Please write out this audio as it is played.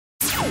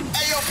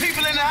Hey, yo,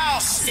 people in the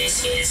house.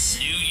 This is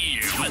New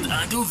Year with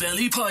Ado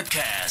Valley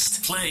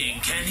Podcast, playing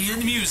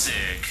Kenyan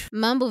music.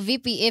 Mambo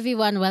Vipi,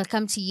 everyone.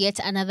 Welcome to yet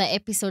another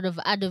episode of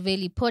Ado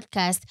Valley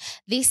Podcast.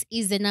 This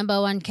is the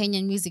 #1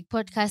 Kenyan music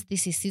podcast.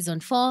 This is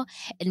season 4,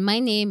 and my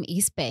name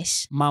is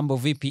Pesh. Mambo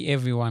VP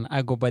everyone,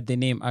 I go by the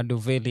name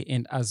Adoveli,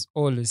 and as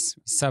always,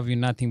 we serve you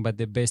nothing but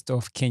the best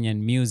of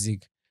Kenyan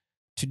music.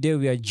 Today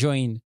we are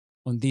joined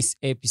on this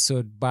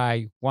episode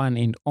by one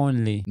and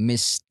only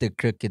Mr.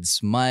 Crooked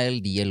Smile,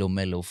 the Yellow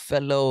Mellow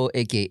Fellow,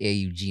 aka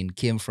Eugene,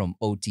 came from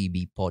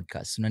OTB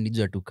Podcast.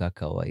 Unanijua tu ka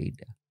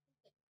kawaida.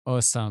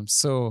 Awesome.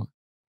 So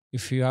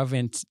if you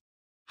haven't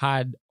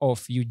heard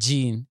of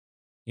Eugene,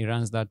 he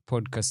runs that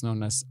podcast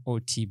known as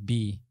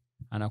OTB.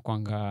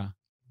 Anakuanga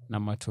na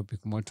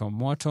matopic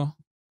moto.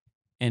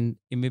 And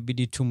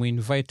imebidi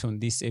tumu-invite on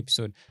this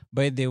episode.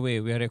 By the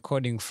way, we are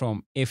recording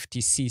from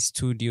FTC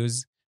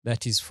Studios.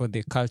 That is for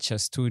the Culture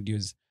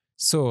Studios.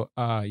 So,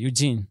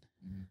 Eugene,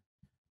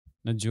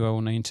 najua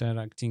una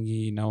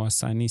interacting na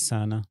wasanii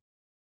sana.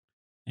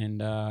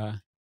 And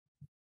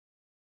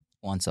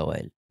Once a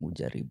while,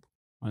 mujaribu.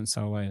 once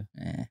a while.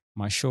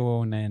 Mashow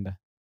unaenda.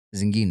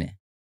 Zingine,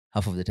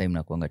 half of the time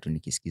nakuanga tu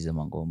nikisikiza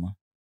mangoma.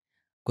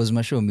 Cause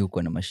mashow mi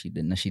uko na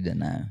shida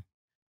nayo.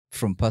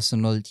 From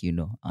personal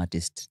to,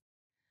 artist.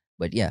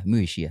 But yeah, mi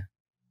uishia.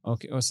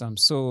 Okay, awesome.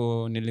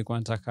 So, nilikuwa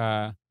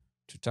nataka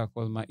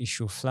tutackle ma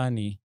issue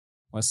flani.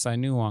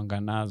 Wasanii wanga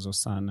nazo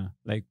sana.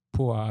 Like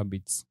poor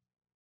habits.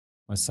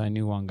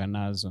 Wasanii wanga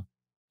nazo.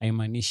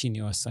 Haimanishi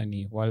ni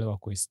wasanii wale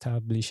wako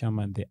establish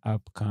ama the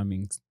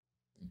upcoming.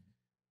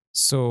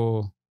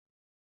 So,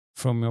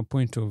 from your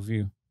point of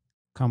view,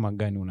 kama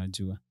gani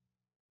unajua?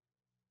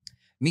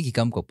 Mi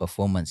kikam kwa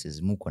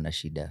performances, muko na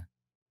shida.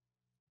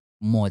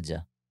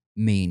 Moja,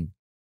 main,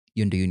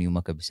 hiyo ndio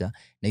uniuma kabisa.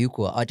 Na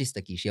yuko artist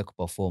akiishia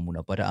kuperform,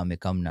 unapata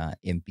amekam na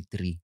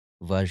MP3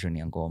 version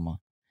ya ngoma.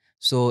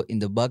 So in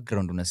the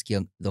background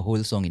unasikia the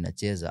whole song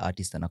inacheza,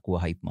 artist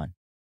anakuwa hype man.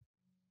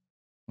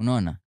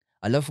 Unaona?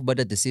 Alafu but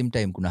at the same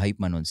time kuna hype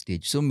man on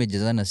stage. So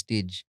mmejazana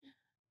stage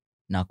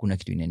na hakuna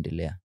kitu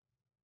inaendelea.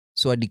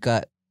 So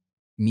adika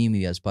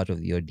mimi as part of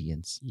the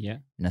audience.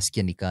 Yeah.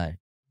 Nasikia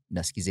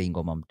nasikiza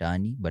ngoma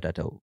mtaani but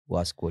hata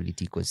worse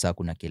quality kwa saa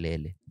kuna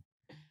kelele.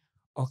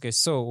 Okay,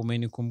 so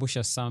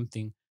umenikumbusha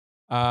something.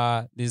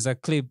 There's a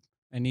clip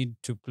I need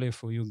to play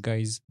for you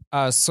guys.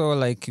 So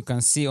like you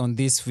can see on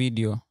this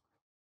video,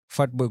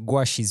 Fatboy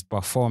Gwash is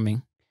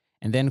performing,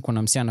 and then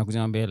kuna msee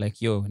anakuja mbele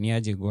like, yo, ni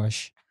aje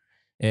Gwash?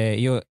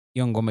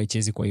 Yo ngoma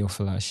ichezi kwa hiyo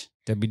flash.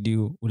 Itabidi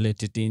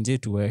ulete nje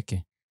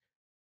tuweke.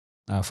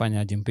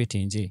 Fanya aje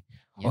mpete nje.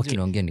 Okay,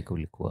 naongea niko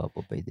ulikuwa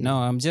hapo by the way.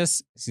 No, I'm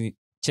just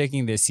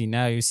checking the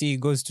scenario. You see, he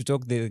goes to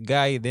talk the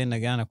guy, then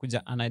again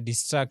anakuja ana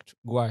distract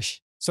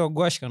Gwash. So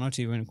Gwash cannot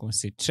even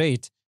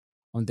concentrate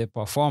on the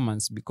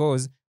performance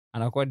because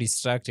anakuwa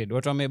distracted.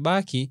 Watu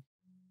wamebaki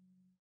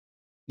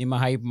ni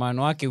mahype man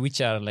wake,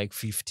 which are like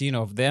 15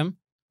 of them.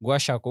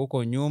 Gwash ako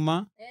huko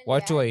nyuma,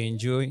 watu wa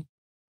enjoy.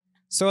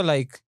 So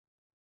like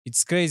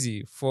it's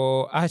crazy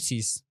for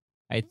artists.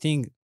 I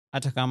think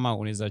hata kama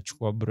unaweza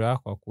chukua bro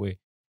yako akue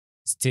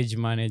stage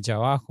manager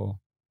wako,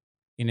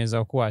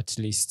 inaweza kuwa at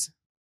least.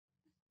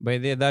 By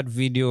the way, that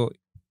video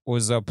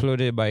was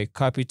uploaded by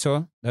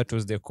Capital. That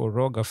was the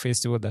Koroga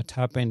festival that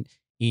happened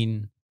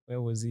in,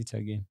 where was it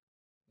again?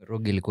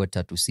 Rogue ilikuwa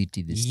Tattoo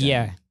City this time.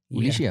 Yeah.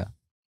 Ulishia?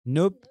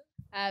 Nope.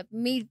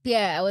 Me,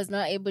 Pia, I was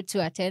not able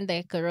to attend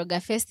the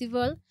Koroga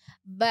festival,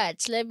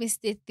 but let me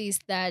state this,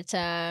 that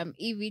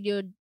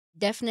e-video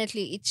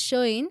definitely it's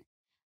showing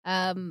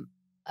a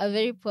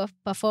very poor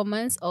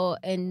performance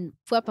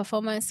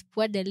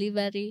poor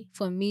delivery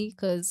for me,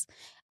 because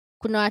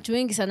kuna watu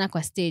wengi sana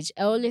kwa stage.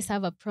 I always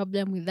have a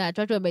problem with that.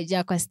 Watu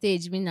wamejaa kwa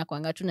stage, mimi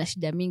nakuanga tu na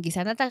shida mingi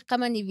sana. Hata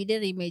kama ni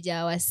video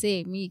imejaa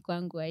wasee, mimi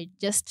kwangu I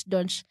just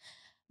don't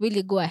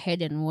really go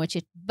ahead and watch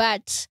it.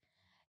 But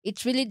it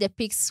really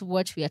depicts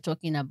what we are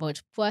talking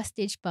about. Poor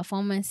stage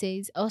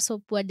performances, also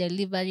poor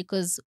delivery,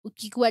 because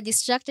ukikuwa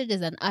distracted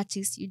as an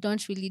artist, you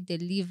don't really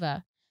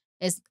deliver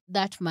as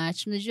that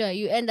much.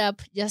 You end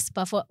up just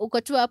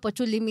uko tu hapo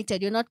tu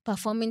limited. You're not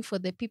performing for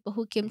the people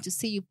who came to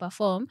see you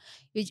perform.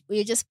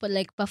 You're just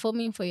like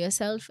performing for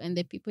yourself and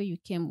the people you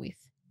came with.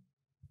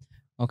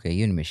 Okay,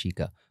 hiyo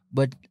nimeshika.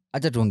 But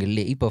hata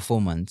tuongelee hii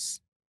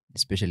performance,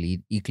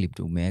 especially hii clip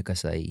tumeweka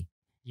sahi.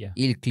 Yeah.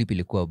 Hii clip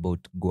ilikuwa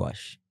about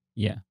Gwash.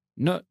 Yeah.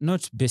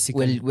 Not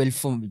basically.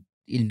 Well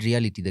in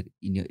reality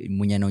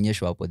mwenye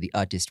anaonyeshwa hapo the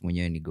artist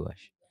mwenyewe ni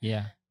Gwash.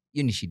 Yeah.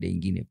 Hiyo ni shida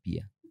ingine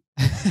pia.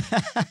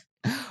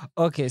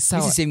 Okay,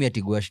 sawa. Sisemi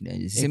ati Gwash,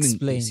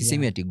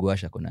 sisemi yeah. ati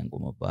Gwash akona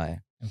ngoma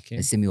baya. Okay.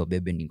 Sisemi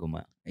wabebe ni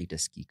ngoma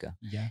haitasikika.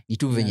 Yeah. Ni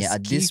tu venye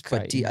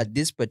Inasikika, at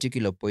this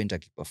particular point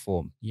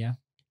akiperform. Yeah.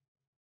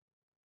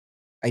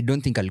 I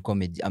don't think alikuwa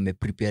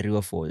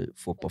ameprepariwa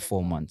for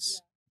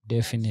performance.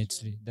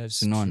 Definitely.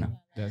 That's Unaona? true.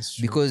 That's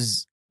true.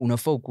 Because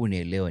unafaa kuwa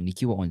unaelewa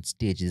nikiwa on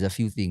stage there's a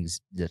few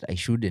things that I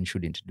should and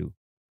shouldn't do.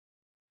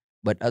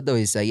 But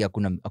otherwise sahi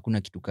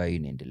hakuna kitu kaa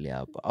inaendelea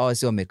hapa. Hawa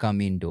si wamekaa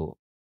ndo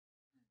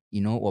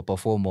wa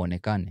perform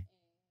waonekane.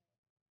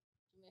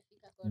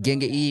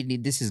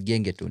 this is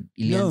gengeton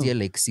ilianzia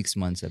like 6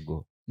 months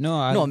ago.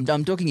 No, No,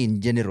 I'm talking in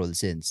general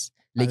sense.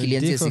 Like I'll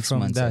ilianzia differ 6 from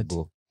months that.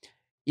 ago.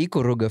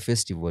 Iko Roga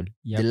Festival,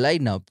 Yep. the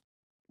lineup,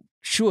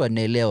 sure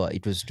naelewa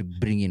it was to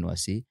bring in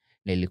wasi,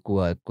 na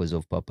ilikuwa cause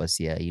of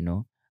purpose ya,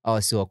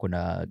 awa si wako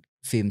na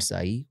fame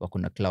sahi, wako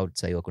na cloud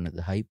sahi, wako na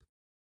the hype.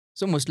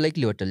 So most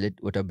likely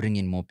wata bring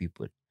in more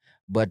people.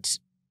 But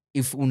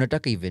if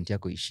unataka event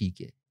yako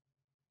ishike,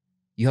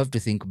 you have to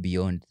think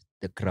beyond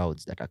the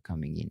crowds that are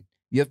coming in.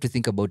 You have to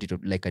think about it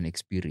like an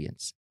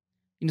experience.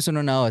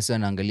 Inasonaona hawa wasi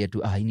wanaangalia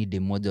tu, hii ni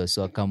dem moja wasi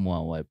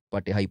wakamwa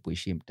wapate hype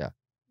ishi mtaa.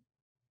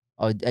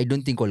 I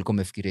don't think walikuwa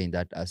wamefikiria in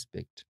that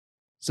aspect.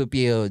 So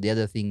pia the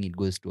other thing it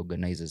goes to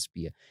organizers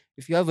pia.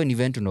 If you have an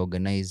event to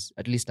organize,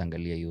 at least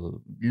angalia,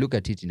 you look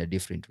at it in a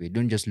different way.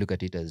 Don't just look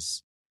at it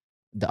as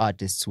the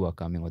artists who are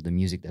coming or the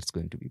music that's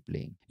going to be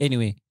playing.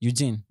 Anyway,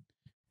 Eugene,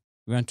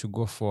 we want to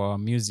go for a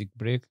music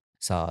break.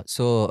 Sawa.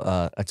 So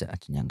acha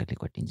niangalie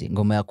kwa tinzi.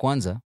 Ngoma ya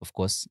kwanza, of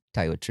course,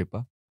 Tayo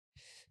Tripper.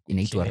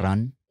 Inaitwa Okay.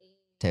 Run.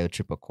 Tayo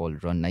Tripper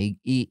called Run. Na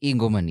hii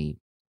ngoma ni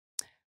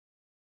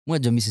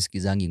mmoja mimi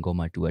sisikizangi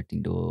ngoma tu ati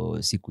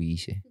ndo siku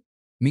ishe.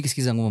 Mimi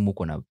kisikiza ngoma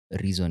muko na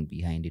reason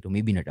behind it or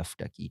maybe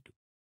natafuta kitu.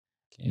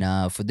 Okay.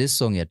 Na for this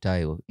song ya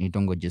Tayo,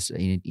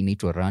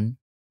 inaitwa Run,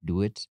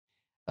 Do It.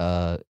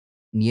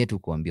 Ni yetu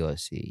kuambia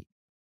wasi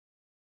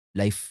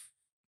life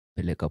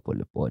peleka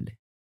pole pole.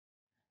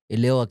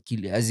 Elewa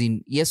kile, as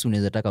in, yes,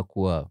 unaweza taka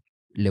kuwa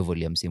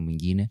level ya msee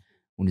mwingine,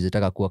 unaweza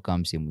taka kuwa kama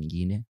msee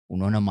mwingine,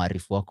 unaona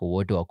maarifu wako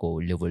wote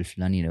wako level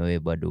fulani na wewe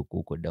bado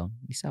uko down.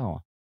 Ni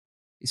sawa.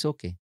 It's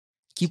okay.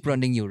 Keep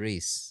running your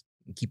race.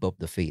 Keep up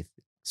the faith.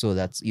 So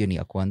that's hiyo ni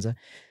ya kwanza.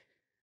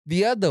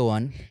 The other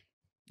one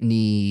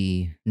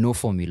ni No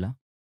Formula.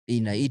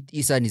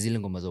 Isa ni zile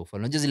ngoma za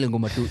ufala. Unajua zile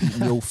ngoma tu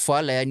ni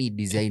ufala, yani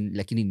design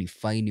lakini ni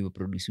fine,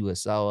 imeproduciwa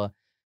sawa.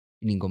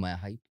 Ni ngoma ya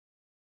hype.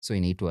 So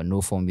inaitwa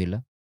No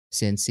Formula.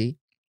 Sensei,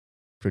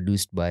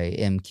 produced by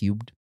M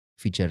Cubed,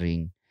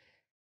 featuring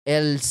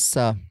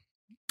Elsa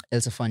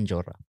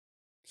Fanjora.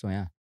 So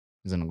yeah,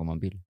 hizo ngoma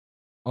mbili.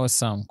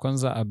 Awesome.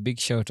 Kwanza a big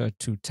shout out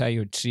to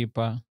Tayo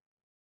Tripper.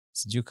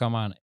 Sijui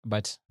kama,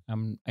 but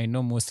I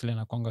know mostly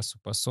anakuanga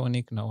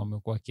Supersonic na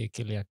wamekuwa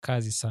kiekelea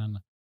kazi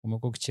sana.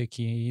 Umekuwa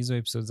kucheki hizo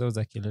episodes zao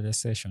za Kilele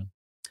Session.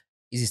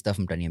 Hizi stuff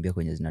mtaniambia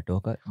kwenye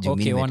zinatoka.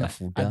 Okay,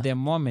 at the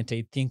moment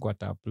I think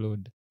wata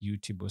upload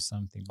YouTube or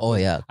something. Oh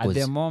yeah, at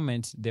the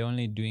moment they're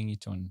only doing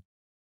it on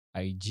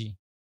IG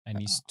and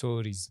his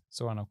stories.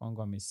 So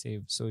wanakuanga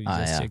wamesave. So you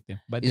just check them.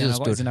 But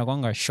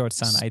zinakuanga short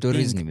sana.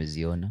 Stories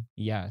nimeziona.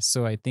 Yeah,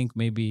 so I think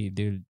maybe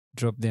they'll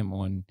drop them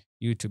on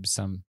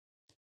YouTube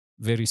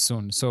very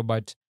soon. So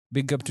but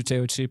big up to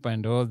Tayo Tripper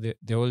and all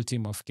the whole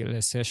team of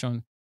Kilele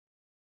Session.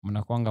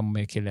 Mnakuanga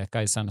mmekelea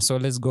kazi sana. So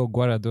let's go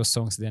gwara those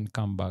songs then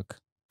come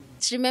back.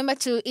 Remember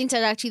to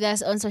interact with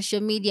us on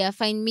social media.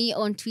 Find me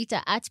on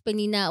Twitter at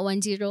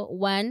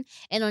Penina101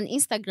 and on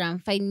Instagram,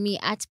 find me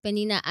at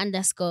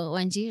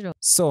Penina_10.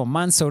 So,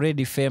 man's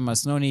already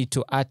famous. No need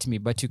to at me,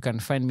 but you can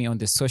find me on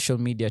the social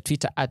media.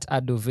 Twitter at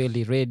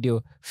Adoveli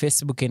Radio.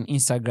 Facebook and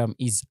Instagram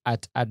is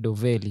at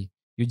Adoveli.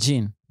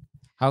 Eugene,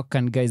 how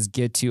can guys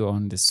get you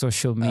on the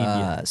social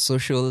media?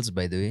 Socials,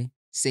 by the way.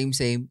 Same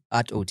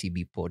at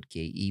OTB Pod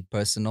KE.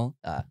 Personal,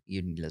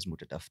 you ni lazima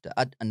utatafuta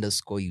at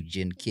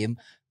 _Eugene Kim,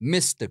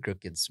 Mr.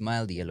 Crooked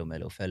Smile, the yellow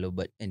mellow fellow.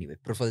 But anyway,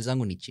 profile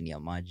zangu ni chini ya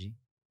maji.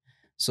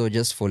 So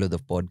just follow the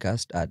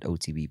podcast at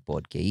OTB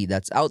Pod KE.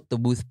 That's Out the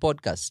Booth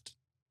Podcast.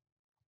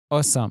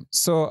 Awesome.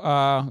 So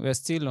we're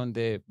still on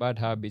the bad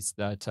habits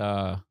that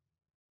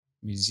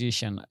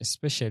musician,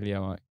 especially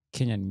our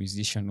Kenyan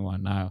musician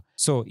wanayo.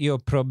 So your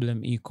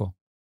problem iko.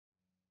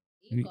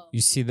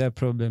 You see that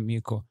problem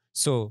iko.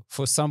 So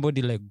for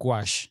somebody like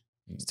Gwash,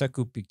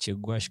 sitaki picture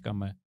Gwash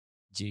kama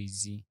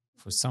Jay-Z.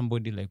 For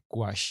somebody like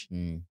Gwash,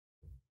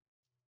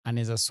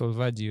 anaweza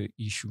solve your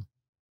issue.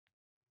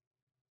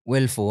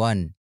 Well, for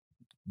one,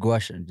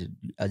 Gwash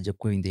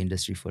hajakuwa in the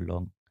industry for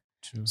long.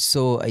 True.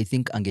 So I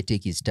think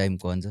angetake his time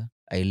kwanza.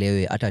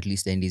 Ailewe at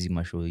least aende hizi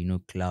mashow,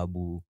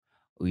 club,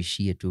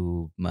 uishie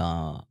tu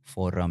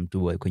forum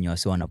tu kwenye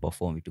wase wana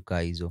perform vitu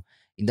kaa hizo.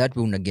 In that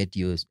way una get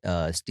your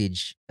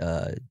stage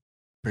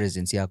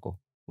presence yako.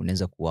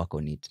 Unaweza kuwork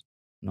on it.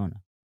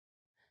 Unaona?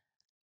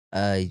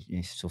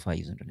 So far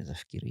hizo ndo naweza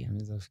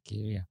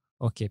fikiria.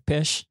 Okay,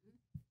 Pesh.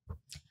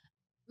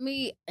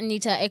 Mi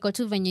nita echo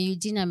tu venye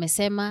Eugene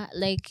amesema,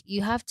 like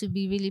you have to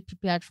be really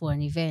prepared for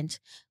an event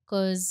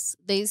because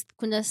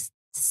kuna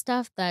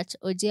stuff that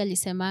OJ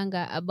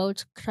alisemanga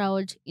about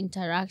crowd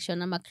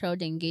interaction ama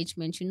crowd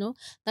engagement,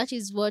 that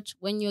is what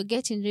when you're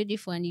getting ready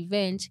for an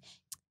event,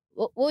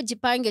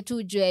 ujipange tu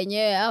ujue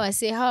yenyewe, I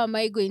say how am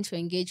I going to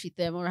engage with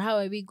them or how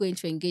are we going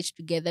to engage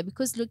together,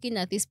 because looking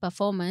at this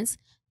performance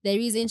there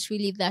isn't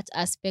really that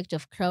aspect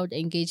of crowd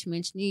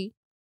engagement.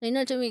 And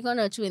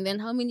then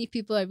how many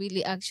people are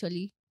really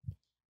actually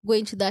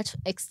going to that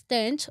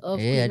extent of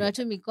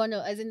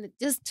as in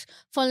just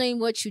following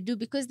what you do,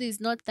 because there's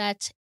not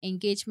that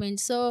engagement.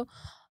 So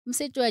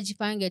msetu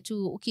ajipange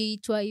tu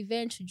ukiitwa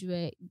event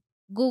ujue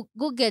go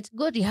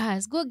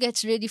rehearse, go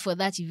get ready for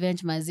that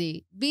event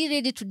mazee. Be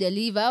ready to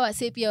deliver.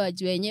 Wase pia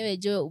wajue wenyewe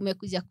jo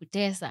umekuja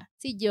kutesa.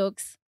 Si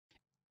jokes.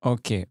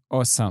 Okay,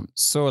 awesome.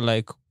 So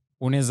like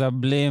unaweza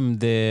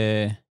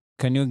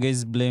can you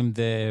guys blame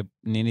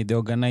the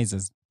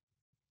organizers?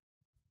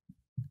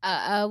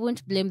 I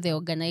won't blame the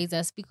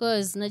organizers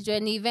because najua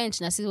ni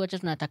event na sisi wote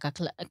tunataka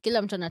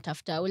kila mtu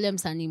anatafuta ule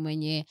msanii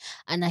mwenye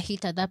ana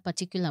hit at that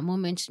particular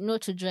moment,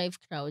 not to drive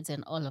crowds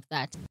and all of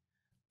that.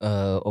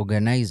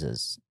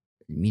 Organizers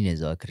mi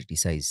naweza wa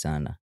criticize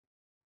sana,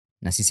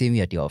 na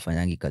sisemi ati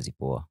hawafanyangi kazi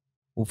poa,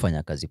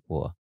 hufanya kazi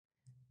poa.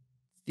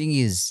 Thing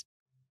is,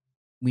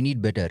 we need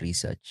better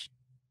research.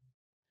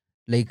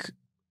 Like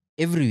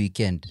every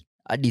weekend,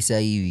 hadi saa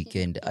hii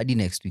weekend, hadi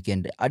next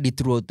weekend, hadi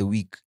throughout the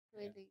week,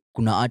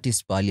 kuna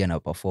artist pali ana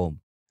perform.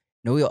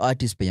 Na huyo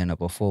artist penye ana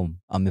perform,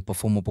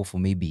 ameperform hapo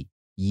for maybe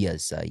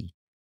years saa hii.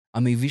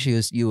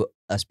 Ameivisha hiyo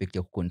aspect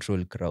ya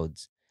kucontrol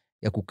crowds,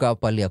 ya kukaa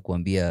pale ya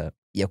kuambia,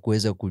 ya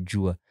kuweza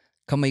kujua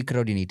kama hii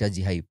crowd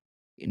inahitaji hype,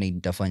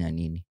 nitafanya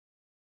nini?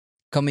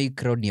 Kama hii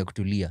crowd ni ya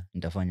kutulia,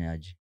 nitafanya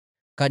aje?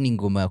 Kani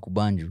ngoma ya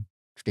kubanju,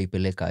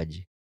 tutaipeleka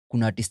aje?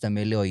 Kuna artist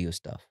ameelewa hiyo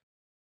stuff.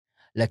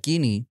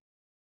 Lakini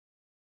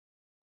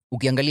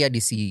ukiangalia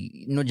DC,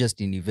 not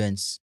just in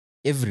events,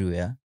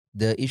 everywhere,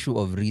 the issue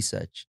of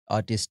research,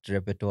 artist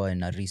repertoire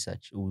na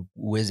research,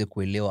 uweze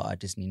kuelewa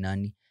artist ni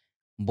nani,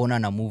 mbona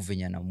na move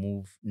venye na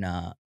move,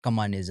 na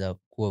kama anaweza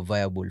kuwa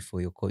viable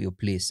for your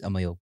place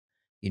ama your,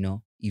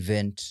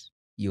 event,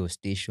 your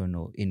station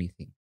or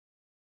anything.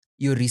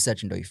 Your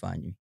research ndo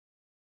ifanywe.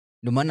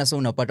 Ndio maana sasa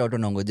unapata watu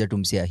wanaongojea tu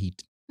msia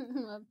hit.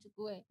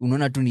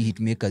 Unaona tu ni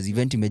hitmakers,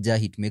 event imejaa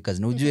hitmakers.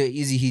 Na ujue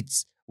hizi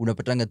hits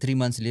unapatanga 3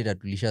 months later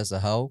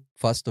tulishasahau,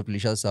 first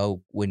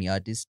tulishasahau when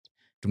artist,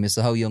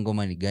 tumesahau hiyo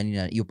ngoma ni gani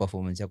na hiyo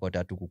performance yako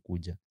hata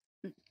kukuja.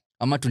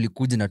 Ama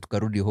tulikuja na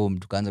tukarudi home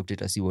tukaanza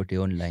kuteta si wote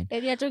online.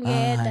 Area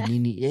tungeenda.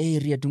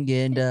 Area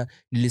tungeenda.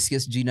 Nilisikia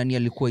sijui nani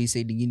alikuwa hii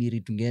side nyingine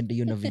area tungeenda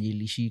hiyo na venye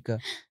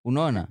ilishika.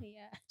 Unaona?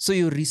 Yeah. So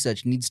your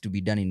research needs to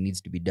be done, it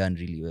needs to be done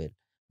really well.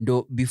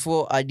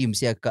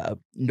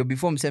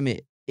 Before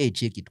mseme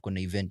check it kuna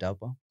event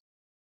hapa.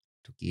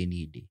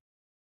 Tukieni day.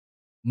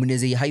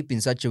 Mneze hype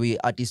in such a way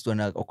artist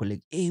wako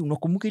like,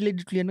 unakumbuka ile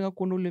tulienda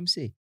kuona ule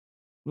mse?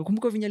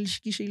 Unakumbuka venye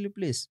alishikisha ile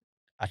place?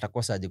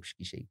 Atakosa aje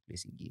kushikisha ile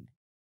place nyingine.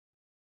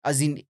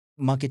 As in,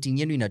 marketing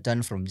yenu ina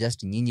turn from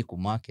just nyinyi ku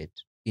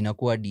market,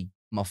 inakuwa di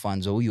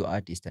mafans wa huyo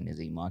artist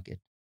anaweza i-market.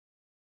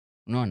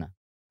 Unaona?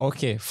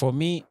 Okay, for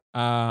me,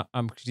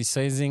 I'm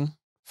criticizing,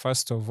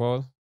 first of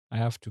all, I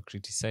have to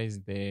criticize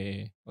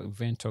the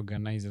event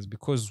organizers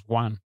because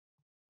one,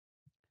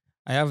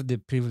 I have the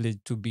privilege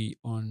to be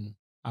on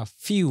a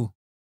few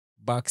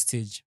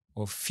backstage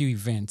of few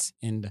events,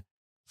 and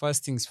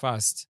first things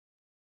first,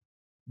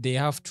 they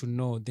have to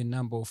know the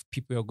number of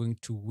people you're going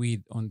to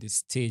with on the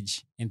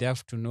stage, and they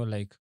have to know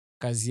like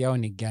kazi yao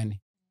ni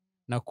gani.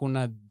 Na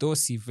kuna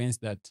those events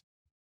that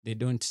they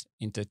don't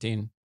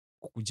entertain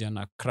kukuja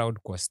na crowd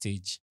kwa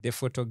stage. The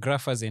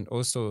photographers and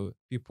also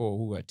people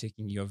who are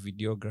taking your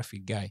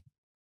videography guy,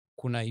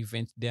 kuna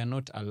events they are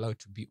not allowed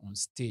to be on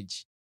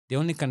stage. They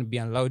only can be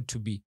allowed to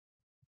be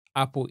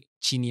hapo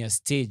chini ya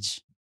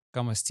stage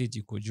kama stage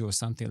iko juu or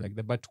something like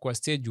that, but kwa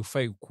stage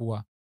ufai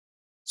kuwa.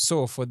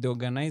 So for the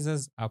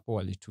organizers, hapo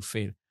wali to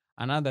fail.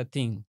 Another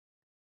thing,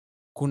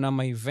 kuna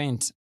ma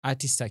event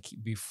artist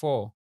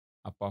before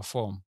a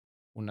perform,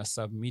 una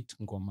submit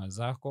ngoma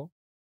zako,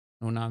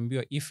 na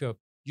unaambiwa if you're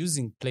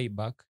using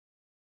playback,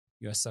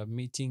 you are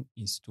submitting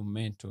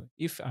instrumental.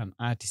 If an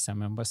artist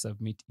member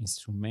submit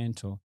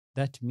instrumental,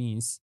 that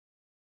means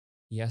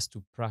he has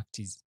to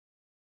practice.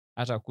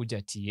 Hata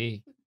kuja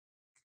TA.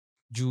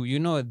 You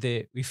know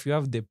if you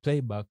have the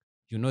playback,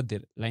 you know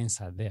the lines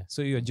are there.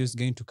 So you're just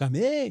going to come,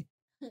 hey,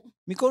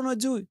 mikono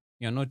juu.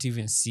 You're not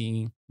even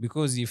singing,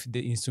 because if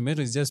the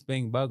instrumental is just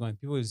playing background,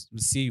 people will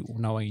see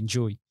unawa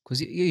enjoy.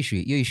 Because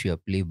your issue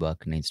of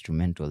playback na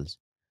instrumentals.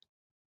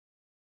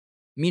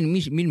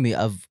 Me,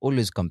 I've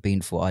always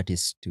campaigned for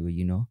artists to,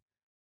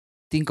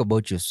 think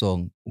about your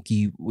song.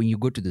 Okay, when you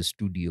go to the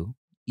studio,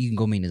 hii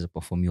ngoma inaweza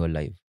perform your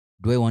live.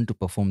 Do I want to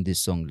perform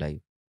this song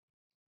live?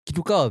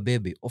 Kitu kawa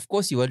bebe, of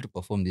course you want to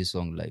perform this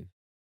song live.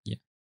 Yeah.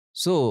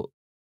 So,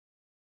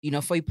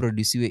 inafai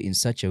produciwe in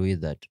such a way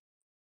that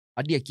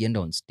hadi akienda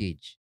on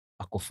stage,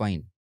 ako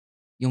fine.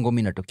 Hiyo ngoma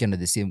inatokea na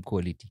the same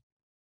quality.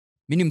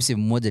 Mimi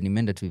msemo mmoja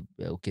nimeenda tu,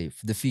 okay,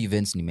 for the few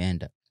events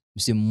nimeenda.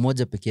 Msemo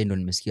mmoja pekee ndo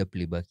nimesikia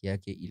playback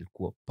yake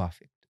ilikuwa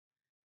perfect.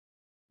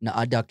 Na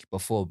hadi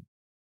akiperform,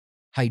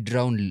 high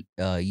drown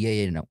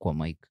yeye na kwa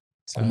mic.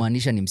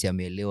 Kumaanisha ni msemo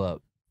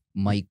ameelewa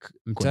mic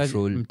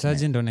control.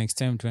 Mtaji ndo next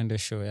time tuende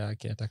show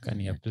yake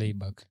atakani ya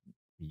playback.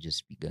 You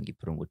just pigangi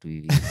promo tu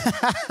hivi.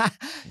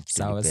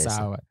 Sawa.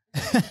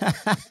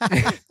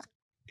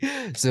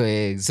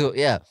 So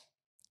yeah.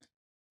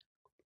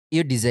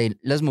 Hiyo design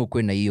lazima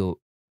ukue na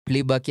hiyo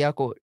playback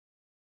yako,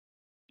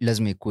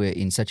 lazima ikue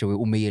in such a way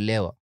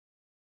umeielewa.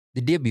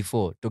 The day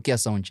before, tokea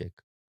sound check,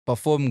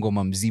 perform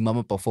ngoma mzima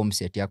ama perform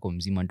set yako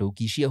mzima, ndo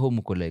ukiishia home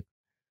uko like,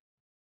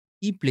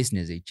 hii place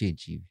naweza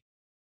change hivi.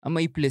 ama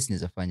hii place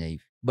naweza fanya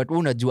hivi, but wewe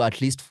unajua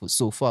at least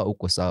so far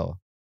uko sawa.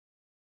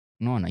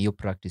 Unaona hiyo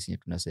practice yenye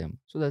tunasema,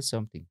 so that's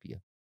something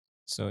pia.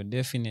 So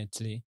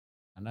definitely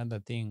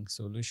another thing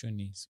solution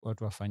is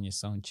watu wafanye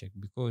sound check,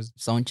 because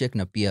Sound check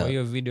na kwa pia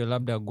hiyo video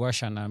labda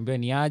Gwasha anaambia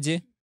ni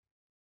aje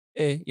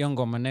hiyo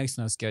ngoma next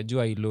nasikia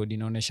jua iload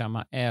inaonesha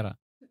maera,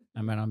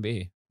 na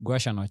anaambia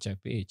Gwasha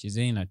anawachape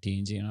chezeni na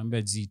tenje,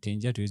 anaambia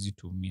tenje hatuwezi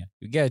tumia,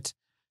 you get.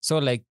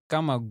 So like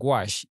kama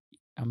Gwash,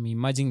 I'm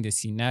imagining the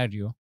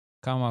scenario,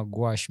 kama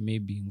Gwash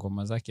maybe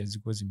ngoma zake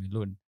hazikuwa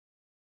zimeload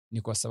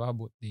ni kwa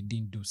sababu they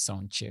didn't do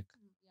sound check.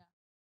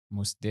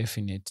 Most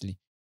definitely.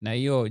 Na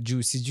hiyo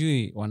juu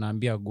sijui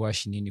wanaambia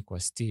Gwash nini kwa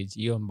stage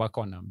hiyo,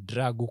 mpaka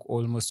wanamdrag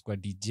almost kwa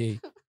DJ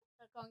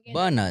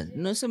bana.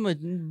 Nasema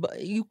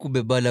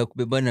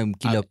kubebana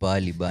kila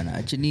pahali bana.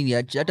 Acha nini,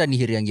 hata ni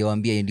heri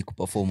angewaambia endi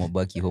kuperform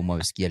abaki home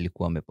asikia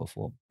alikuwa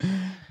ameperform.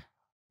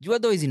 Juu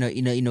otherwise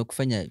ina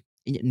kufanya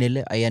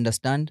nele. I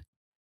understand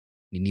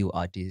ni new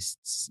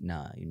artists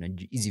na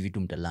hizi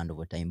vitu mtaland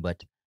over time,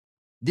 but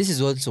this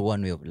is also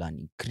one way of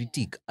learning.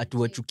 Critique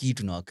atuwachuki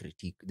tunawa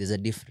critique, there's a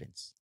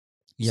difference.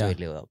 So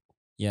elewa hapo.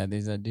 Yeah,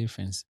 there's a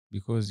difference,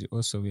 because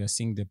also we are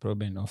seeing the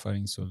problem and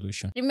offering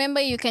solution.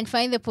 Remember, you can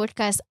find the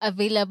podcast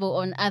available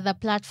on other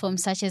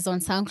platforms such as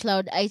on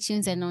SoundCloud,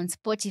 iTunes, and on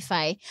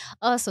Spotify.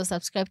 Also,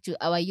 subscribe to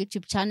our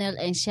YouTube channel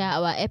and share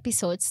our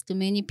episodes to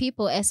many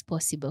people as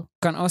possible.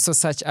 You can also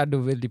search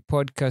Adoveli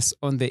Podcast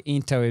on the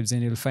interwebs,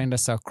 and you'll find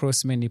us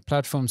across many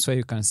platforms where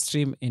you can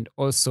stream and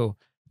also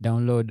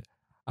download.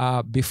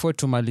 Before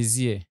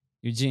tumalizie,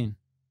 Eugene,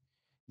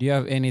 do you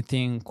have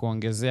anything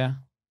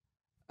kuongezea?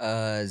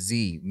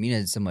 Mi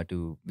nasema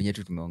tu venye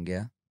tu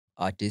tumeongea,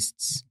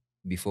 artists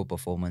before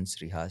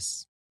performance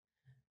rehearse,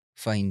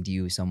 find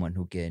you someone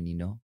who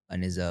can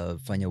anaweza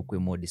fanya ukue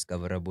more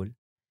discoverable,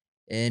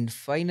 and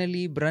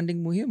finally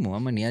branding muhimu,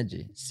 ama ni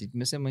aje, si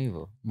tumesema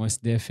hivyo?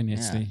 Most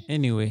definitely.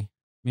 Anyway,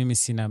 mimi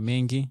sina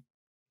mengi,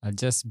 I'll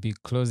just be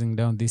closing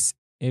down this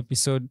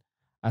episode.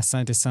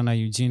 Asante sana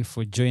Eugene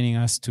for joining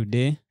us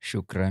today.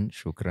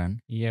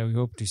 Shukran. Yeah, we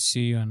hope to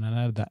see you on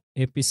another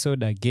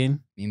episode again.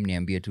 Mimi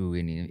niambie tu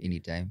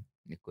anytime,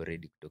 niko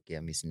ready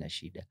kutokea, mimi sina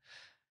shida.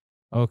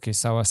 Okay,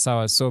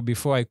 sawa. So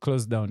before I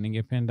close down,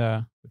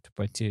 ningependa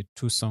tupatie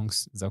 2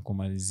 songs za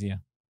kumalizia.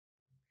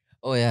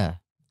 Oh yeah,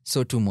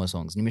 so 2 more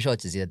songs.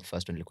 Nimeshawachezea the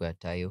first one, ilikuwa ya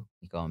Tayo,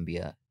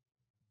 nikamwambia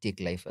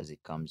take life as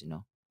it comes,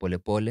 pole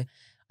pole.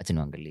 Acha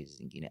niangalie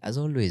zingine. As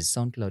always,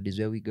 SoundCloud is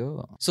where we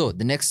go. So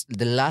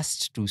the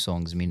last 2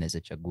 songs mimi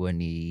naweza chagua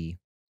ni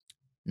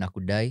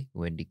Nakudai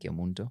Wendy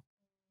Kemunto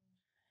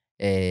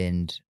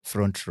and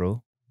Front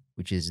Row,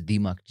 which is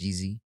Dhimak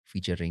Jeezy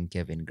featuring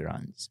Kevin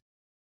Grants.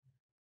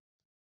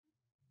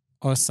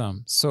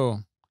 Awesome.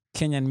 So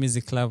Kenyan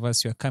music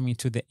lovers, you are coming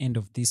to the end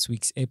of this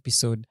week's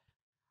episode.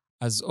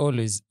 As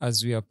always,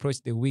 as we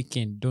approach the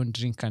weekend, don't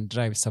drink and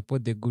drive.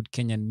 Support the good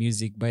Kenyan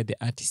music. Buy the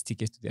artist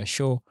tickets to their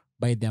show,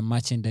 buy their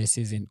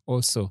merchandises, and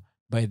also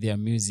buy their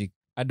music.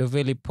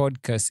 Adoveli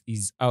Podcast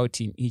is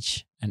out in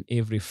each and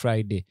every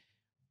Friday.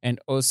 And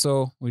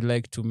also, we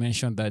like to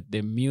mention that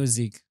the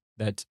music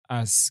that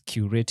is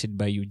curated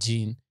by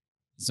Eugene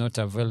is not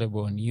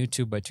available on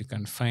YouTube, but you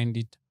can find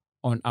it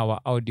on our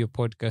audio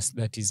podcast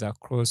that is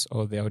across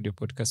all the audio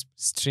podcast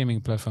streaming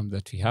platforms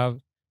that we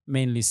have,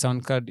 mainly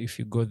SoundCloud. If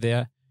you go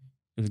there,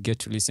 you'll get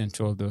to listen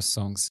to all those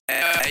songs.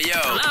 Hey, yo.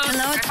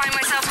 Hello. I find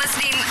myself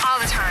listening all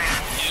the time.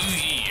 New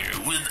Year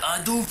with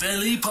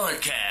Adoveli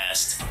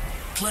Podcast.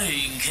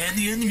 Playing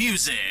Kenyan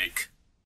music.